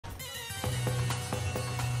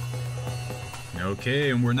Okay,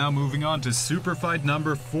 and we're now moving on to super fight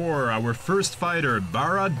number 4. Our first fighter,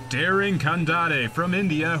 Bharat Kandare from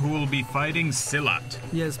India, who will be fighting Silat.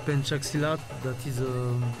 Yes, Pencak Silat, that is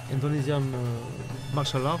Indonesian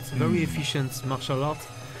martial arts, very efficient martial arts.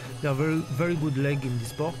 They are very good leg in this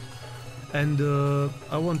sport. And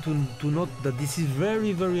I want to note that this is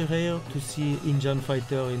very rare to see Indian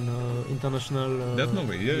fighter in international.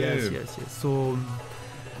 Definitely, yes. So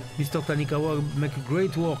Mr. Tanikawa make a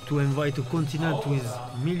great work to invite a continent with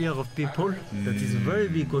millions of people. That is a very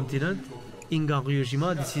big continent. In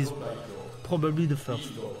Ganryujima, this is probably the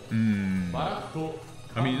first.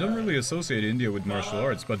 I mean, you don't really associate India with martial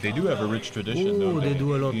arts, but they do have a rich tradition, don't they? They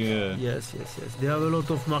do a lot. Yeah. Yes. They have a lot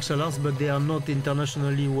of martial arts, but they are not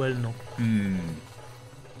internationally well known.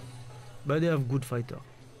 But they have good fighter.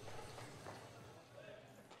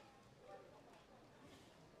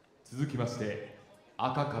 続きまして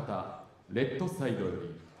赤肩レッドサイドよ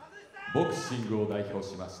りボクシングを代表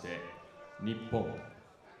しまして日本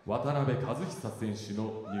渡辺一久選手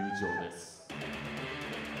の入場です。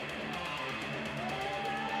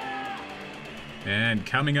 And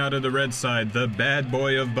coming out of the red side, the bad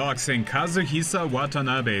boy of boxing, Kazuhisa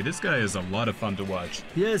Watanabe. This guy is a lot of fun to watch.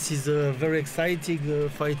 Yes, he's a very exciting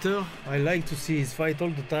fighter. I like to see his fight all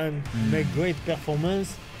the time. Make great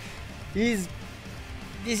performance. This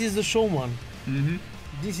is a showman.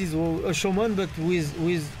 This is a showman, but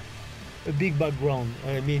with a big background.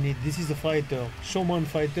 I mean, this is a fighter, showman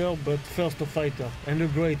fighter, but first a fighter, and a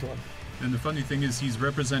great one. And the funny thing is, he's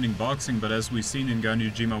representing boxing, but as we've seen in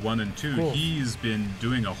Ganryujima 1 and 2, he's been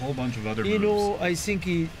doing a whole bunch of other moves. You know, I think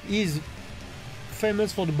he is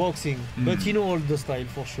famous for the boxing, but he knows all the style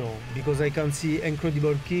for sure. Because I can see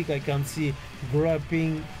incredible kick, I can see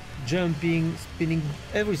grappling, jumping, spinning,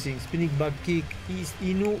 everything, spinning back kick.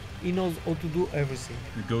 He knows how to do everything.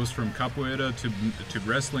 It goes from capoeira to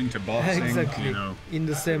wrestling to boxing. Exactly. You know. In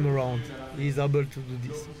the same round, he's able to do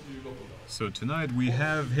this. So tonight we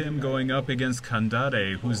have him going up against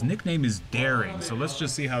Kandare, whose nickname is Daring. So let's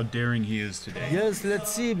just see how daring he is today. Yes,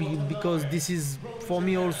 let's see, because this is for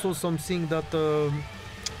me also something that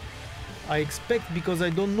I expect, because I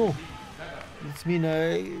don't know. It means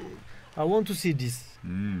I want to see this.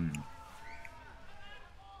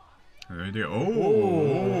 Right there.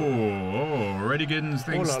 Already getting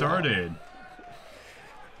things started.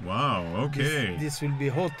 Wow, okay. This will be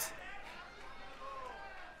hot.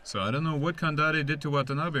 So I don't know what Kandare did to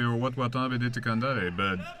Watanabe or what Watanabe did to Kandare,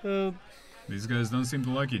 but these guys don't seem to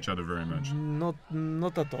like each other very much. Not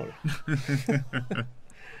at all.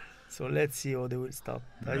 So let's see how they will start.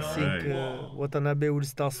 I think Watanabe will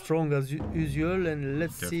start strong as usual, and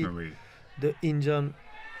let's see the Indian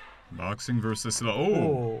boxing versus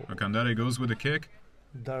Kandare goes with a kick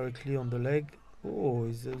directly on the leg.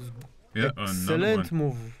 It's an excellent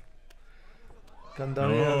move.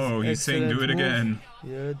 Kandare he's saying do it again.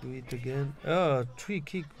 Yeah, do it again. Three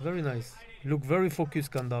kick, very nice. Look very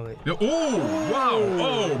focused, Kandare. Wow!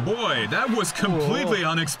 Oh boy, that was completely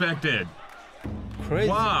unexpected. Crazy.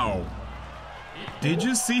 Wow! Did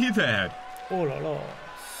you see that? Oh la la,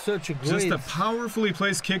 such a great. Just a powerfully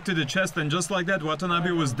placed kick to the chest, and just like that,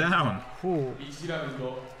 Watanabe was down.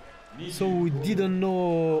 So we didn't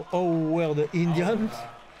know how were the Indians,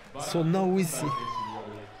 so now we see.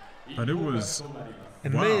 But it was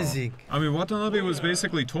amazing. Wow. I mean, Watanabe was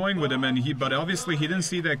basically toying with him, but obviously he didn't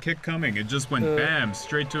see that kick coming. It just went bam,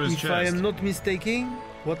 straight to his chest. If I am not mistaken,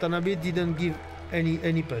 Watanabe didn't give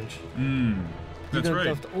any punch. That's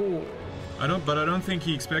right. I don't think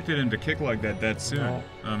he expected him to kick like that soon. No.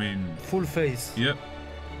 I mean, full face. Yep.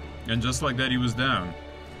 And just like that, he was down.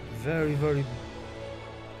 Very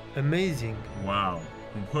amazing. Wow.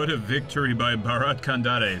 What a victory by Bharat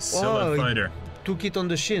Kandare, Silat fighter. Took it on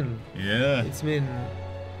the shin. Yeah. It's been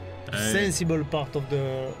sensible part of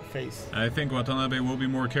the face. I think Watanabe will be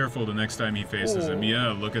more careful the next time he faces him.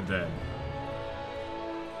 Yeah, look at that.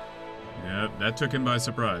 Yeah, that took him by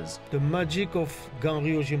surprise. The magic of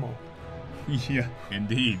Ganryujima. Yeah,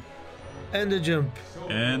 indeed. And the jump.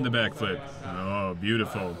 And the backflip. Oh,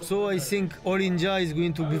 beautiful. So I think all India is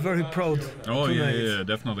going to be very proud tonight. Yeah,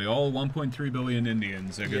 definitely. All 1.3 billion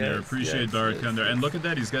Indians are going to appreciate Bharat Kandare. And look at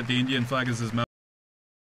that, he's got the Indian flag as his mouth.